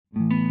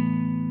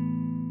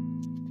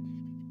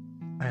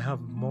I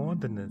have more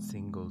than a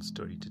single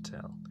story to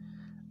tell.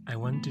 I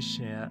want to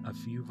share a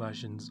few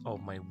versions of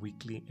my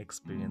weekly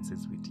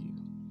experiences with you.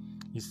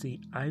 You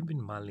see, I've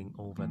been mulling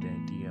over the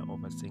idea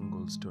of a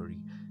single story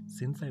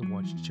since I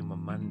watched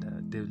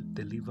Chimamanda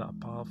deliver a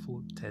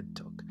powerful TED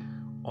Talk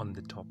on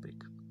the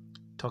topic,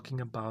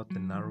 talking about the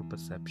narrow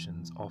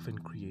perceptions often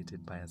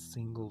created by a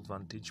single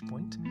vantage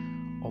point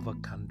of a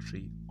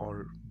country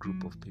or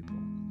group of people.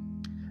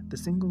 The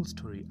single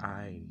story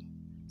I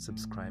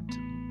subscribed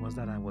to was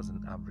that I was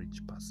an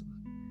average person,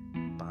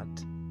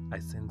 but I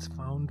since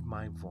found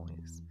my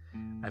voice.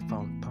 I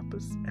found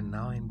purpose, and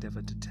now I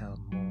endeavor to tell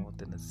more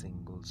than a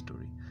single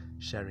story,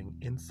 sharing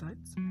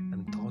insights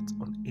and thoughts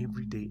on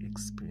everyday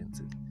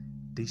experiences.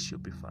 This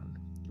should be fun.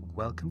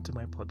 Welcome to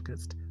my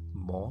podcast,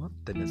 More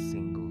Than a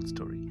Single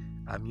Story.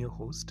 I'm your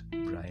host,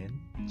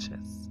 Brian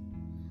Chess.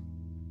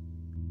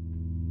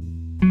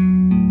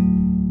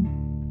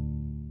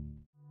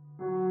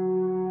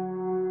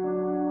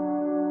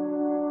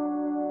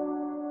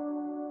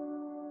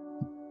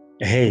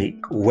 Hey,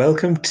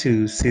 welcome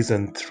to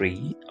season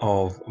 3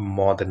 of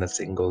More Than a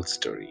Single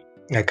Story.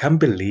 I can't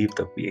believe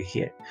that we are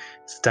here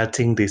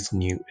starting this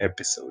new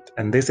episode.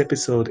 And this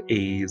episode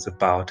is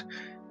about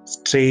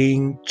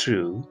staying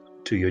true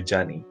to your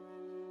journey.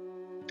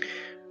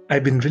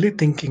 I've been really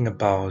thinking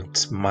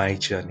about my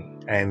journey,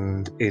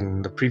 and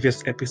in the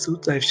previous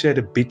episodes, I've shared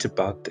a bit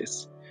about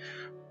this.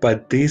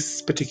 But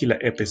this particular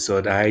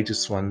episode, I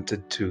just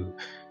wanted to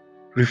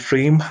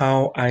reframe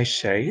how I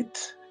share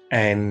it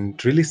and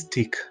really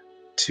stick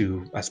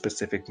to a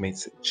specific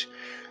message.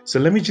 So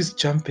let me just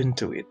jump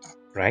into it,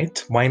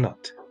 right? Why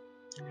not?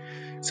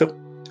 So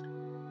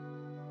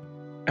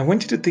I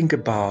want you to think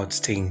about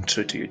staying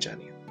true to your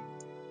journey.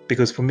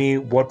 Because for me,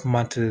 what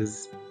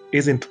matters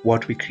isn't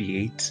what we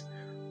create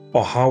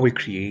or how we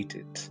create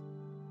it,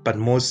 but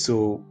more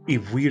so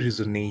if we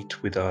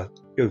resonate with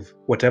if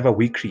whatever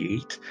we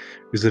create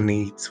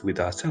resonates with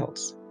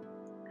ourselves.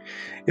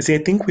 You see, I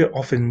think we're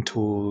often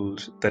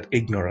told that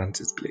ignorance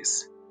is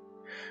bliss.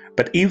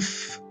 But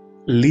if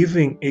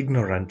living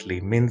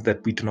ignorantly means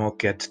that we do not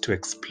get to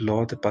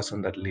explore the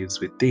person that lives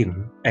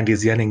within and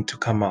is yearning to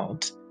come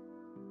out,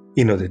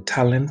 the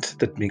talent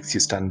that makes you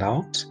stand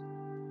out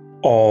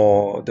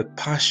or the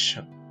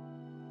passion,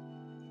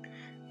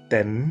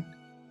 then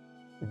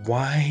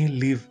why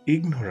live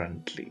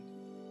ignorantly?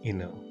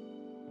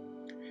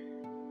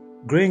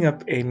 Growing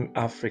up in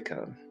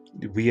Africa,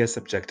 we are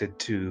subjected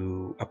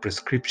to a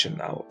prescription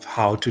now of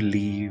how to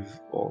live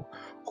or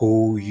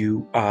who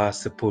you are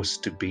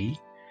supposed to be.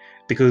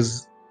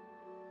 Because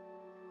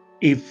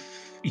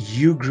if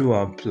you grew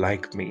up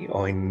like me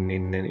or in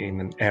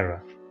an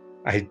era,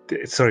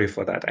 sorry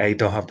for that, I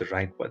don't have the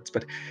right words,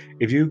 but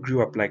if you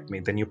grew up like me,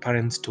 then your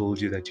parents told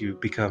you that you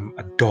become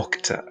a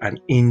doctor, an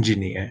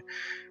engineer,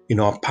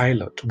 a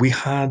pilot. We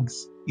had,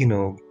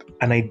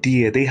 an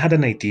idea. They had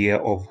an idea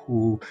of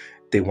who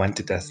they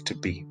wanted us to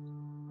be.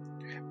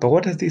 But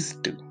what does this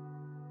do?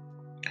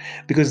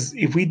 Because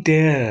if we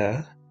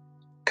dare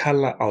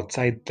color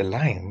outside the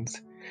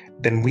lines,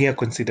 then we are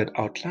considered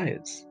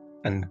outliers,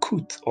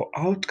 uncouth, or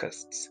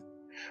outcasts.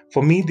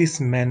 For me, this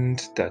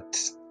meant that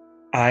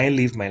I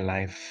live my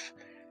life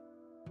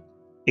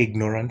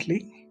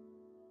ignorantly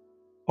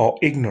or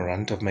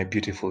ignorant of my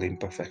beautiful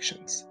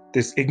imperfections.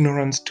 This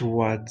ignorance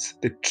towards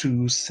the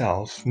true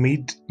self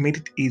made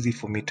it easy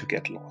for me to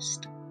get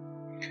lost.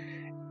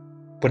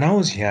 When I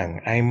was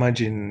young, I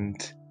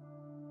imagined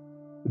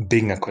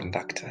being a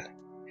conductor.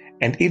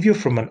 And if you're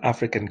from an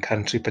African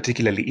country,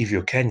 particularly if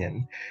you're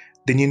Kenyan,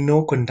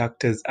 then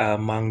conductors are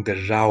among the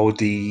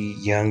rowdy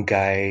young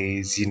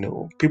guys,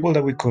 people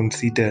that we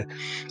consider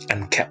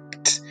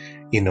unkept,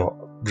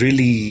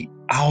 really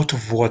out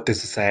of what the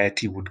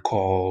society would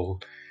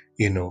call,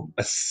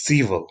 a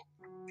civil,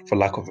 for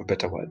lack of a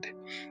better word.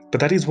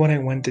 But that is what I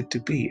wanted to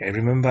be. I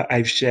remember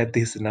I've shared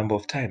this a number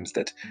of times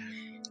that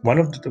one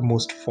of the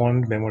most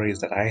fond memories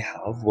that I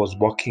have was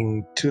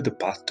walking to the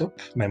bus stop,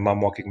 my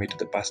mom walking me to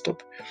the bus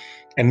stop,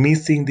 and me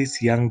seeing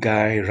this young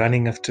guy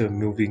running after a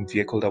moving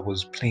vehicle that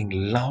was playing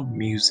loud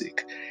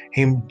music,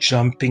 him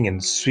jumping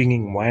and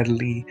swinging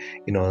wildly,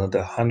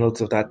 the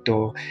handles of that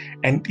door,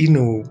 and,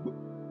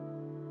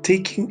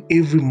 taking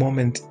every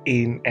moment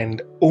in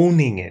and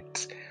owning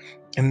it.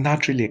 And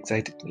that really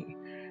excited me.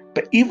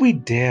 But if we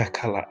dare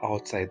color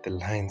outside the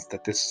lines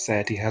that the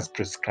society has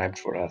prescribed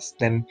for us,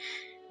 then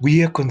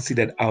we are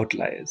considered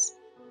outliers.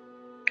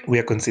 We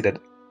are considered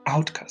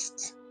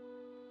outcasts.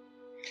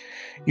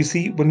 You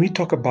see, when we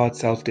talk about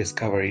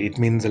self-discovery, it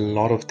means a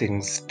lot of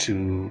things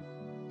to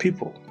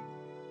people.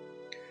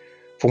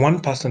 For one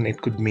person,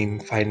 it could mean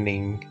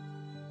finding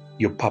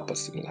your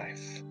purpose in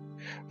life.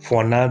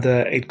 For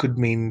another, it could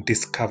mean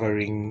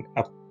discovering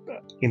a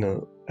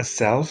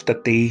self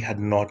that they had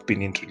not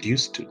been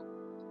introduced to.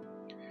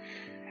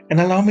 And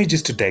allow me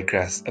just to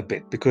digress a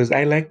bit, because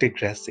I like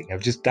digressing.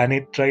 I've just done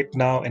it right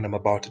now and I'm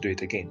about to do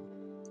it again.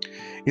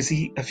 You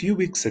see, a few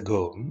weeks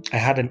ago, I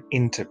had an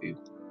interview.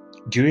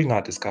 During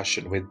our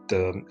discussion with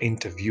the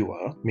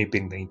interviewer, me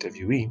being the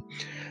interviewee,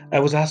 I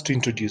was asked to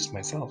introduce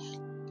myself.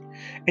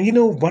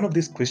 And one of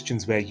these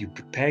questions where you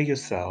prepare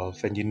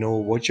yourself and you know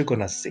what you're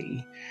going to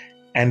say.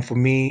 And for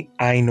me,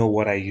 I know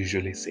what I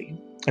usually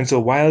say. And so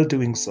while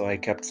doing so, I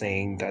kept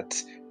saying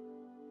that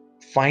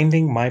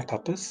finding my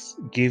purpose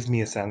gave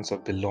me a sense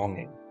of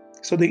belonging.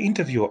 So the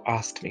interviewer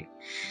asked me,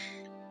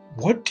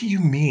 "What do you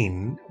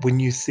mean when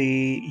you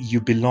say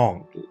you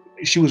belong?"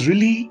 She was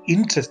really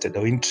interested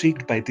or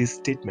intrigued by this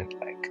statement,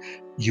 like,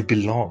 you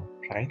belong,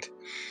 right?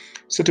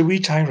 So to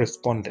which I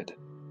responded,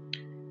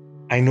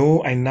 I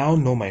now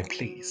know my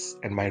place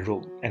and my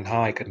role and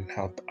how I can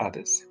help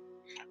others.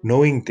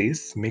 Knowing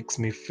this makes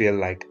me feel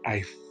like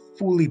I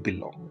fully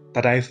belong,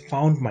 that I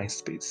found my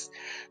space.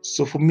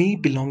 So for me,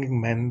 belonging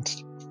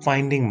meant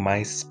finding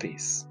my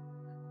space,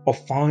 or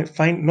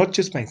find not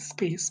just my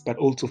space, but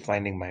also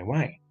finding my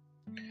why.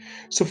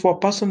 So for a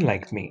person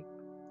like me,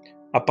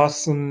 a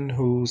person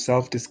whose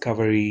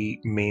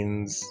self-discovery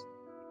means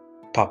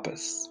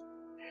purpose,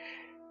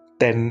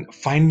 then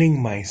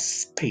finding my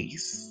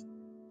space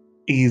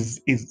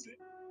is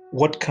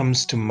what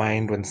comes to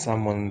mind when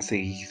someone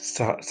says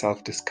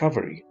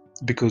self-discovery,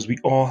 because we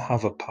all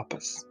have a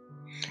purpose.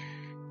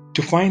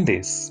 To find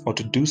this, or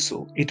to do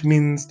so, it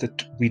means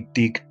that we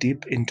dig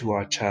deep into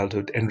our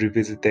childhood and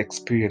revisit the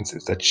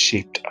experiences that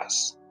shaped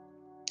us,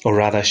 or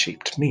rather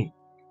shaped me,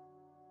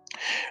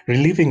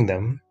 reliving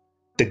them,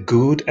 the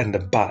good and the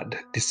bad,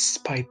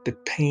 despite the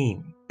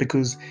pain.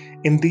 Because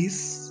in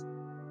this,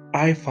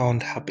 I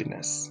found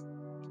happiness,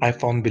 I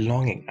found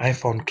belonging, I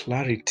found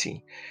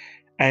clarity,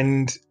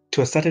 and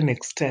to a certain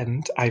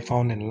extent, I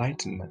found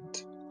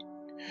enlightenment.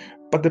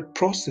 But the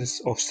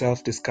process of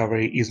self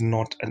discovery is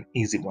not an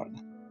easy one.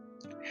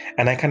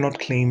 And I cannot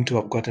claim to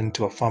have gotten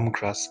to a firm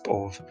grasp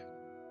of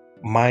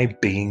my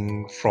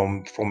being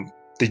from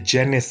the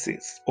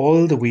genesis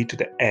all the way to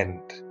the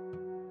end.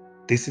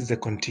 This is a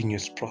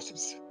continuous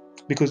process,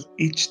 because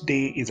each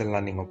day is a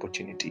learning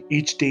opportunity.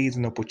 Each day is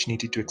an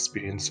opportunity to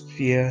experience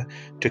fear,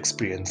 to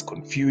experience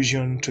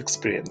confusion, to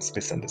experience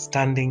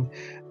misunderstanding,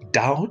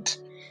 doubt,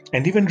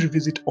 and even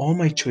revisit all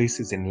my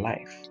choices in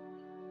life,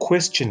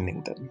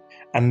 questioning them,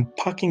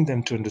 unpacking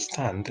them to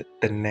understand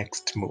the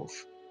next move.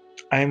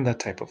 I am that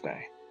type of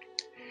guy.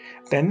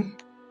 Then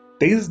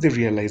there is the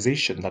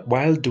realization that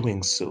while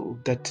doing so,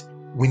 that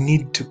we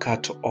need to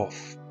cut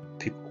off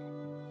people,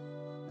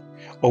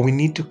 or we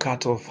need to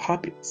cut off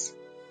habits,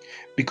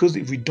 because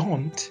if we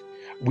don't,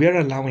 we are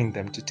allowing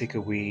them to take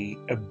away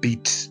a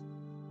bit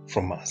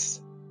from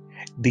us.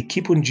 They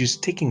keep on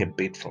just taking a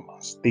bit from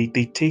us. They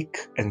take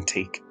and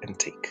take and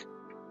take.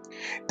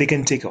 They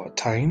can take our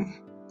time,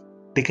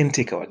 they can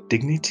take our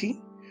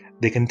dignity,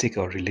 they can take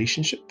our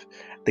relationship,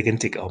 they can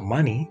take our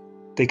money,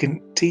 they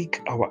can take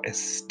our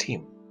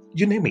esteem.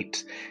 You name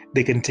it,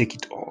 they can take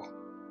it all.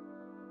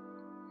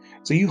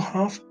 So you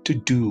have to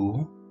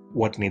do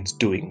what needs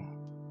doing.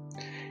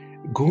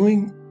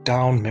 Going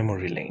down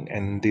memory lane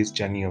and this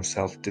journey of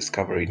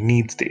self-discovery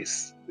needs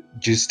this.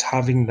 Just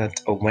having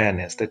that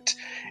awareness that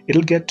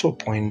it'll get to a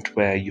point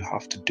where you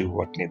have to do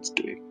what needs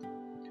doing.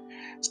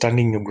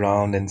 Standing your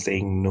ground and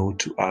saying no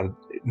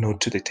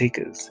to the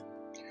takers.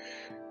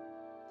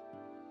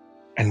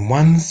 And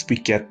once we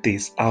get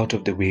this out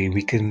of the way,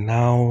 we can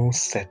now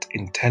set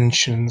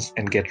intentions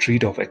and get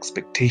rid of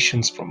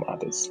expectations from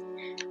others.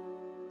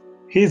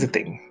 Here's the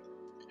thing,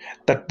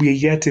 that we are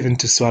yet even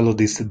to swallow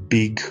this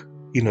big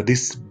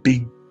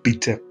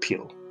bitter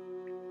pill.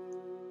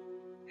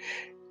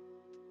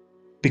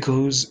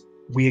 Because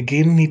we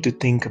again need to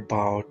think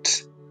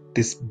about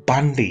these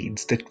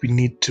band-aids that we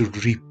need to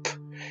rip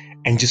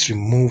and just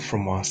remove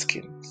from our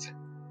skins.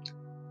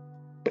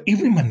 But if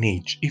you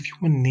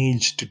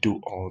manage to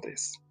do all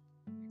this,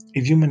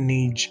 if you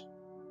manage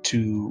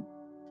to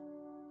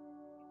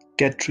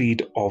get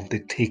rid of the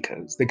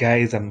takers, the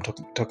guys I'm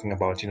talking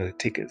about, the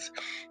takers,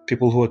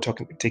 people who are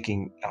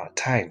taking our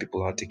time,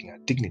 people who are taking our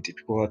dignity,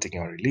 people who are taking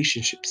our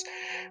relationships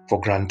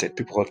for granted,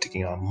 people who are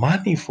taking our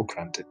money for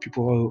granted,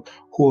 people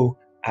who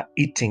are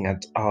eating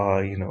at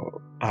our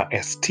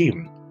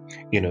esteem,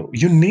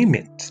 you name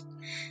it,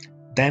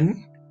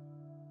 then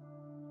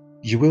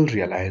you will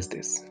realize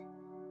this,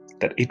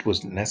 that it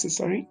was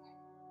necessary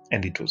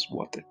and it was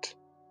worth it.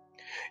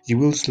 You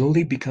will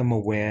slowly become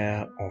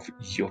aware of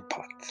your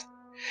path.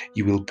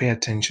 You will pay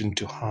attention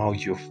to how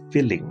you're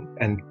feeling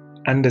and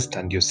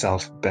understand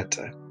yourself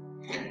better.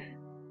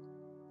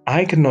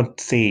 I cannot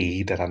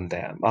say that I'm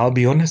there. I'll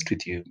be honest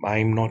with you,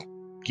 I'm not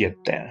yet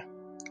there.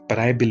 But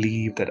I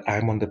believe that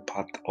I'm on the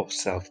path of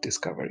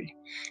self-discovery.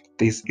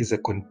 This is a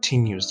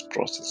continuous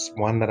process,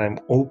 one that I'm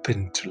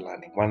open to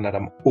learning, one that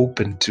I'm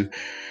open to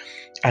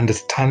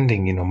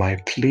understanding, my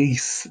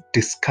place,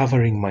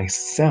 discovering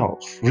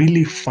myself,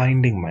 really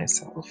finding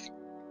myself.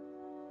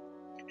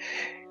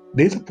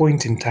 There's a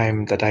point in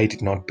time that I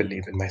did not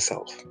believe in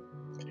myself.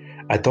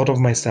 I thought of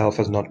myself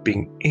as not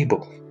being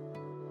able.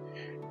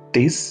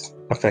 This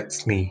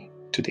affects me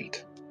to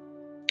date.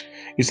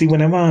 You see,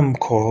 whenever I'm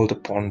called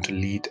upon to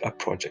lead a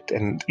project,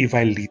 and if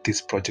I lead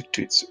this project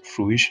to its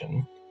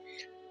fruition,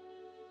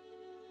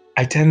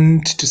 I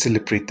tend to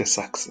celebrate the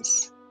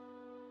success.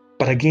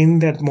 But again,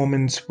 there are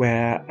moments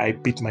where I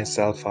beat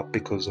myself up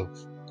because of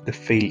the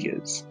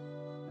failures.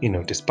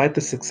 Despite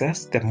the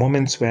success, there are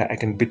moments where I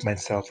can beat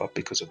myself up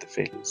because of the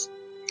failures.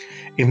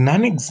 If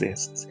none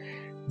exists,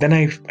 then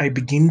I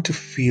begin to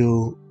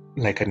feel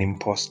like an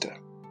imposter.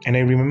 And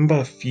I remember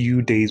a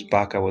few days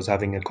back, I was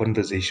having a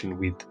conversation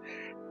with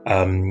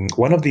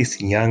one of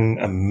these young,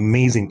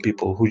 amazing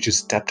people who just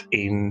stepped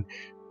in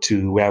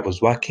to where I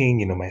was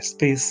working, my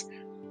space,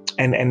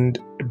 and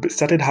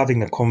started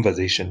having a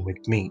conversation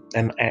with me.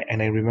 And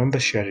I remember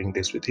sharing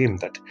this with him,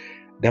 that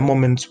there are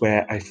moments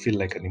where I feel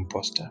like an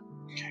imposter.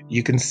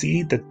 You can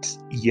see that,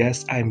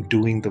 yes, I'm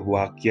doing the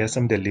work, yes,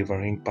 I'm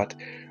delivering, but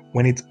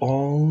when it's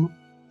all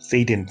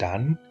said and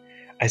done,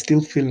 I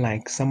still feel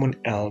like someone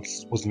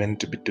else was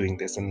meant to be doing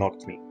this and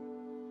not me.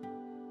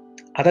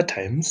 Other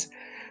times,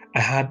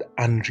 I had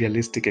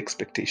unrealistic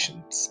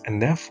expectations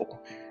and therefore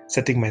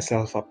setting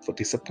myself up for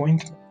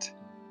disappointment.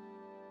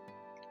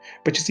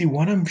 But you see,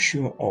 what I'm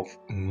sure of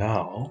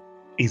now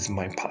is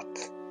my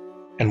path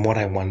and what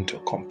I want to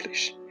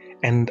accomplish.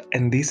 And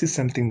this is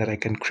something that I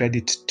can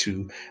credit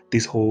to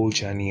this whole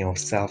journey of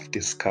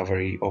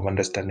self-discovery, of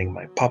understanding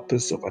my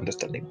purpose, of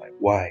understanding my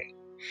why.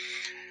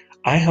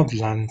 I have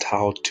learned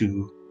how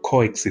to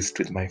coexist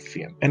with my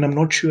fear. And I'm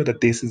not sure that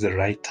this is the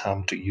right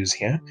term to use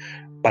here,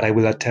 but I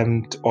will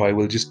attempt, or I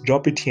will just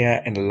drop it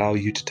here and allow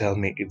you to tell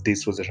me if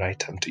this was the right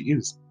term to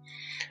use.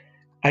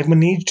 I've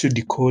managed to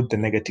decode the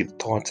negative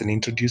thoughts and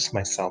introduce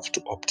myself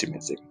to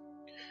optimism.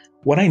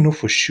 What I know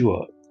for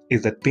sure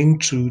is that being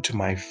true to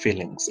my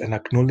feelings and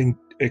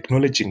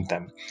acknowledging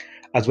them,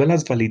 as well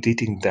as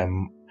validating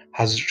them,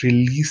 has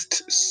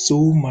released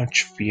so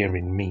much fear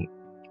in me.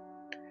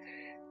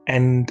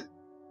 And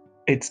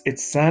it's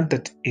sad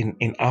that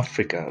in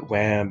Africa,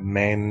 where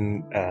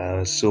men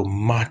are so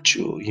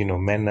macho,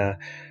 men are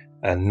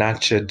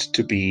nurtured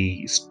to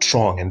be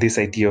strong, and this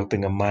idea of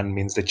being a man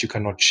means that you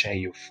cannot share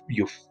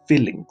your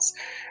feelings.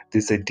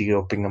 This idea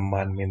of being a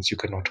man means you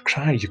cannot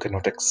cry, you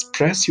cannot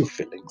express your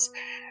feelings.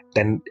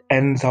 Then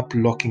ends up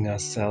locking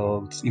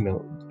ourselves,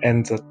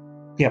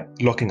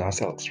 locking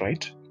ourselves,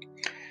 right?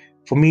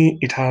 For me,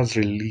 it has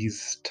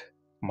released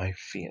my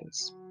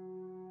fears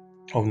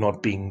of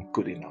not being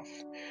good enough,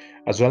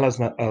 as well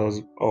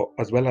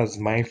as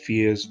my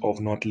fears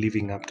of not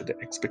living up to the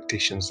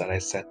expectations that I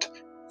set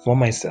for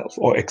myself,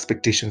 or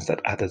expectations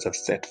that others have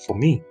set for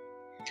me.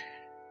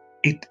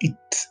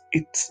 It's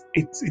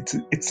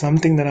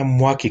something that I'm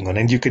working on,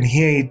 and you can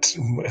hear it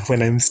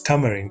when I'm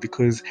stammering,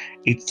 because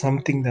it's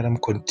something that I'm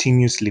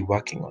continuously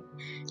working on.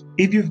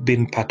 If you've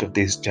been part of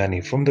this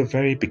journey from the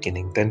very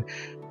beginning, then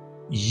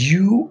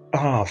you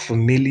are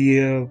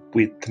familiar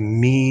with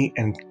me,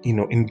 and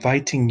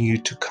inviting you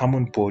to come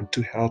on board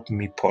to help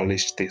me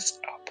polish this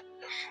up,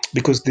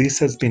 because this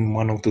has been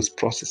one of those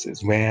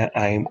processes where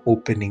I'm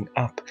opening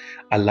up,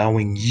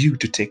 allowing you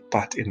to take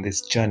part in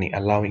this journey,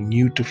 allowing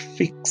you to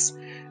fix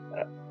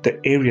the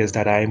areas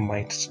that I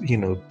might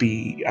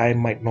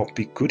not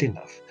be good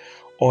enough,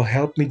 or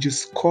help me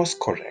just course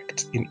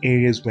correct in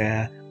areas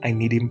where I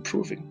need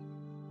improving.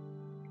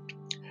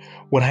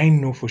 What I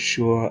know for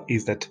sure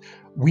is that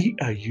we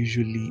are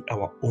usually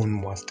our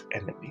own worst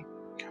enemy.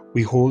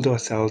 We hold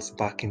ourselves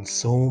back in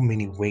so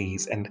many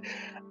ways, and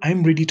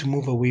I'm ready to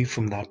move away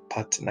from that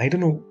pattern. I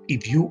don't know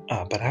if you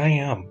are, but I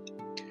am.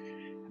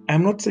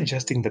 I'm not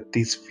suggesting that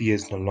these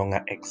fears no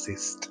longer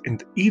exist.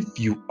 And if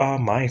you are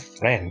my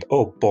friend,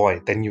 oh boy,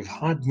 then you've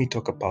heard me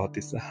talk about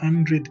this a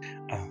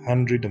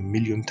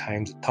million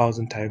times,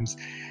 1,000 times.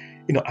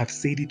 I've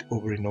said it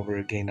over and over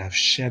again. I've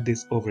shared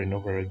this over and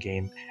over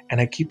again,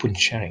 and I keep on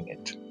sharing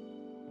it.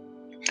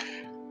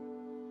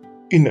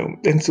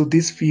 And so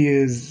these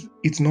fears,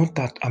 it's not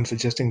that I'm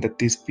suggesting that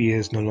these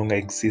fears no longer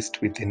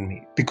exist within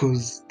me,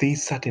 because they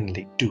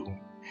certainly do.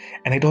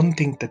 And I don't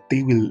think that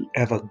they will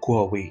ever go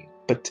away.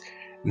 But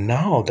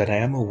now that I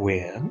am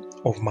aware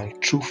of my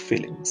true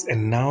feelings,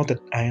 and now that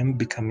I am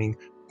becoming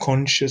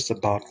conscious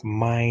about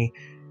my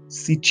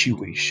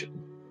situation,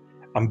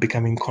 I'm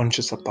becoming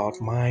conscious about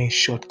my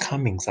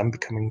shortcomings, I'm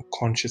becoming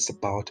conscious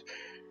about,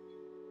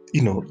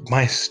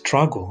 my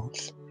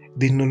struggles,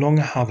 they no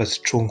longer have a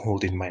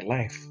stronghold in my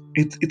life.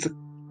 It's a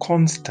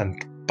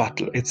constant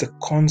battle. It's a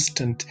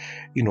constant,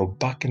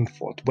 back and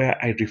forth, where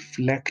I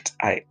reflect,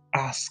 I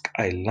ask,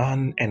 I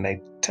learn, and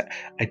I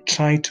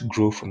try to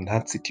grow from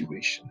that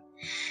situation.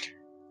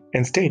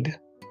 Instead,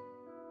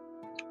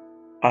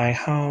 I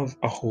have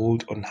a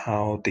hold on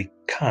how they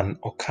can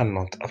or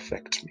cannot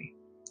affect me.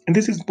 And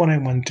this is what I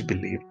want to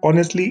believe.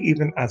 Honestly,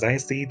 even as I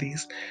say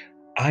this,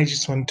 I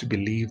just want to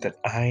believe that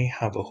I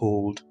have a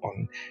hold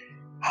on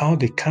how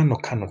they can or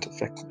cannot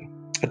affect me.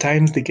 At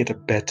times they get a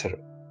better,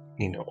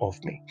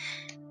 of me.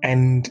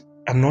 And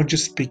I'm not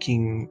just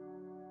speaking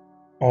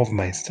of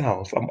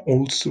myself, I'm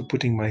also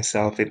putting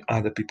myself in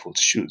other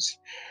people's shoes,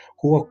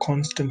 who are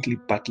constantly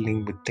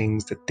battling with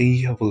things that they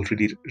have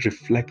already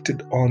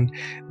reflected on,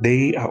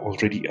 they are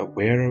already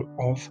aware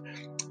of,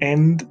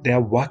 and they are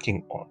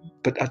working on.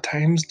 But at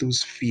times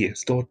those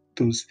fears, those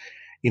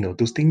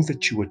things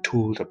that you were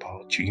told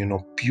about you,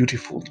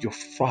 beautiful, you're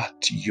fat,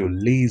 you're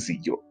lazy,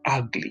 you're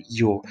ugly,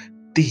 you're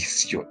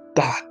this, you're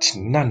that.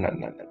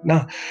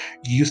 No.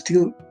 You're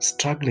still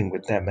struggling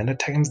with them. And at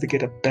times they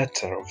get a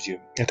better of you.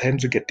 At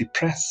times you get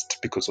depressed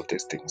because of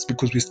these things,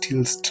 because we're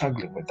still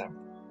struggling with them,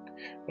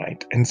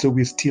 right? And so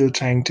we're still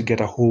trying to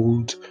get a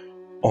hold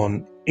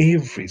on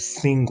every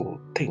single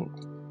thing.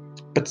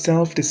 But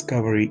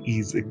self-discovery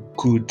is a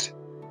good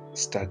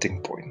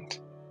starting point.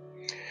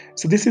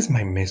 So this is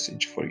my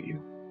message for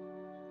you.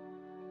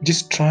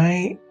 Just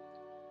try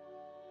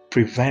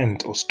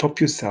prevent or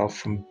stop yourself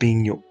from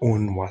being your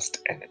own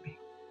worst enemy.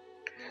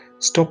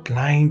 Stop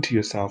lying to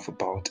yourself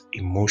about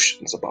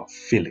emotions, about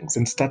feelings,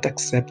 and start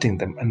accepting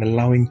them and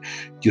allowing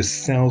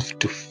yourself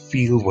to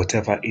feel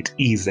whatever it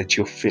is that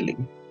you're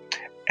feeling.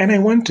 And I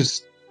want to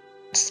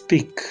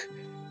speak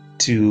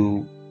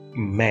to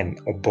men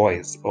or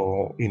boys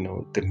or,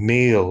 the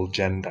male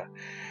gender,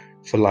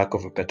 for lack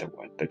of a better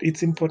word, that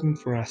it's important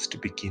for us to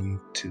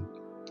begin to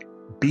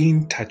be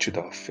in touch with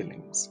our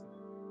feelings.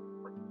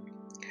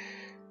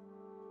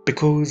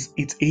 Because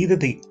it's either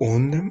they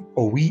own them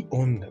or we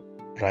own them,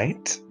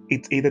 right?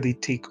 It's either they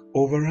take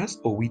over us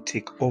or we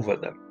take over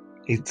them.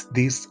 It's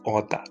this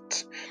or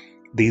that.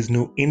 There's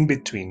no in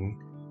between.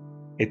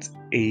 It's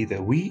either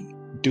we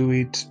do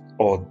it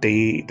or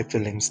the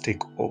feelings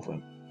take over.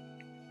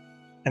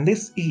 And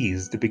this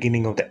is the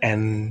beginning of the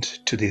end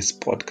to this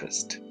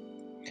podcast.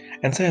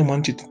 And so I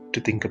want you to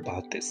think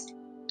about this.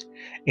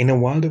 In a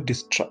world of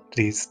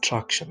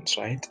distractions,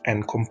 right,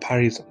 and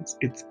comparisons,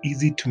 it's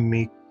easy to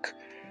make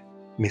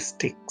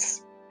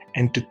mistakes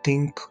and to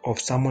think of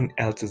someone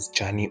else's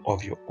journey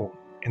of your own.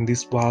 In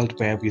this world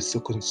where we're so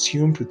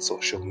consumed with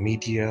social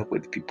media,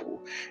 with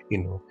people,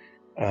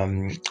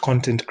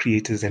 content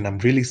creators, and I'm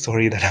really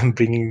sorry that I'm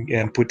bringing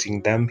and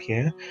putting them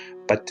here,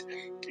 but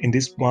in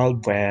this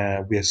world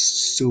where we're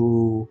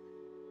so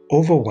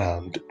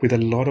overwhelmed with a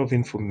lot of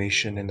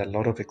information and a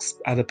lot of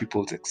other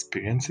people's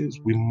experiences,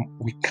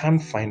 we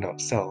can't find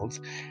ourselves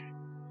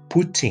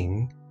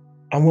putting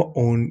our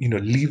own,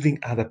 living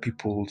other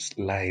people's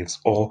lives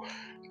or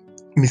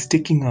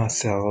mistaking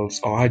ourselves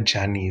or our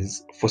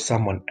journeys for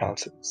someone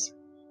else's.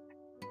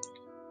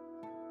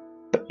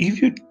 But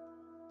if you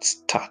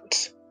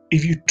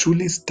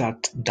truly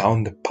start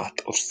down the path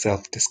of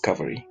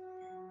self-discovery,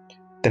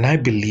 then I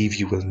believe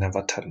you will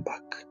never turn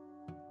back.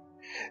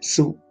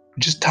 So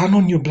just turn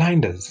on your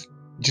blinders.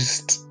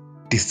 Just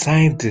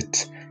decide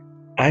that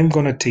I'm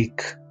going to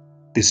take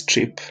this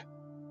trip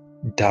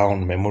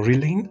down memory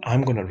lane.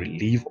 I'm going to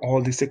relive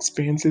all these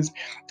experiences.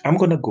 I'm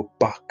going to go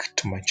back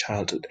to my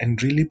childhood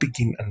and really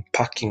begin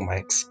unpacking my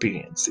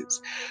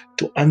experiences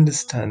to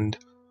understand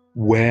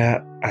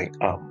where I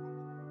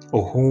am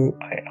or who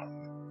I am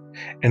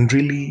and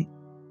really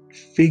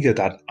figure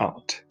that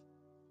out.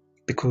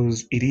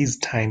 Because it is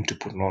time to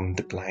put on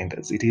the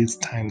blinders. It is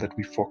time that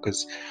we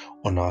focus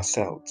on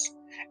ourselves.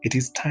 It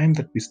is time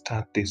that we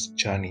start this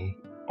journey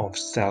of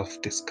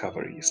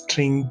self-discovery,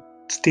 staying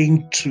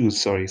true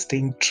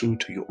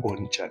to your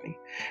own journey.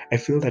 I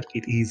feel that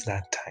it is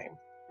that time.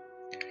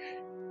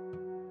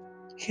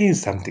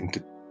 Here's something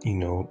to,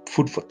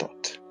 food for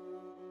thought.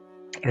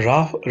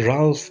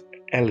 Ralph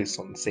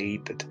Ellison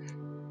said that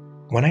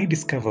when I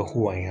discover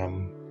who I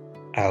am,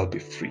 I'll be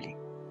free.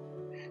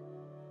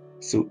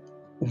 So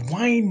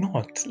why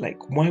not?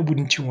 Why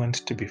wouldn't you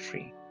want to be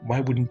free? Why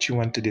wouldn't you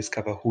want to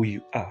discover who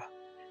you are?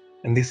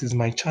 And this is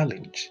my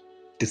challenge.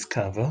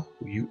 Discover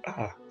who you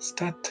are.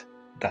 Start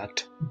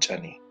that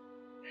journey.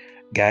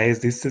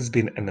 Guys, this has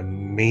been an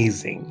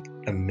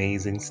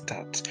amazing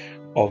start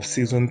of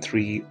season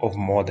 3 of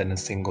More Than a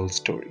Single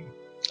Story.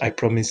 I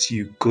promise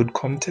you good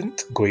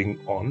content going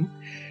on,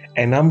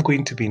 and I'm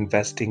going to be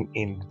investing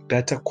in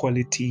better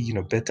quality,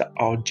 better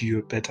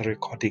audio, better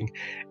recording,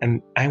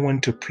 and I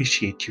want to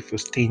appreciate you for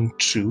staying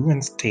true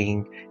and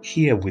staying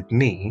here with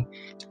me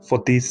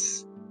for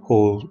this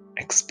whole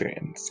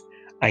experience.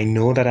 I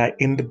know that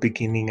in the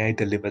beginning I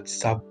delivered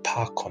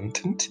subpar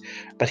content,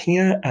 but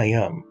here I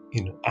am,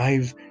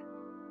 I've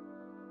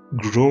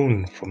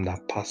grown from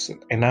that person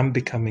and I'm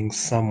becoming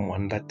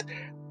someone that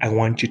I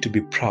want you to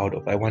be proud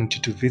of. I want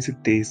you to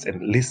visit this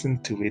and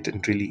listen to it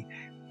and really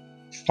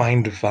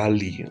find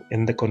value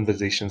in the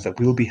conversations that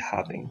we'll be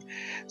having.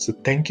 So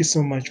thank you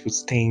so much for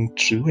staying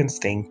true and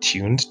staying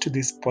tuned to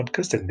this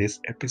podcast and this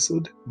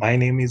episode. My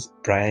name is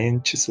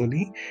Brian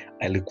Chisoli.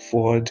 I look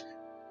forward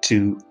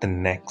to the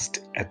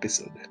next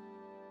episode.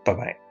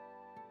 Bye-bye.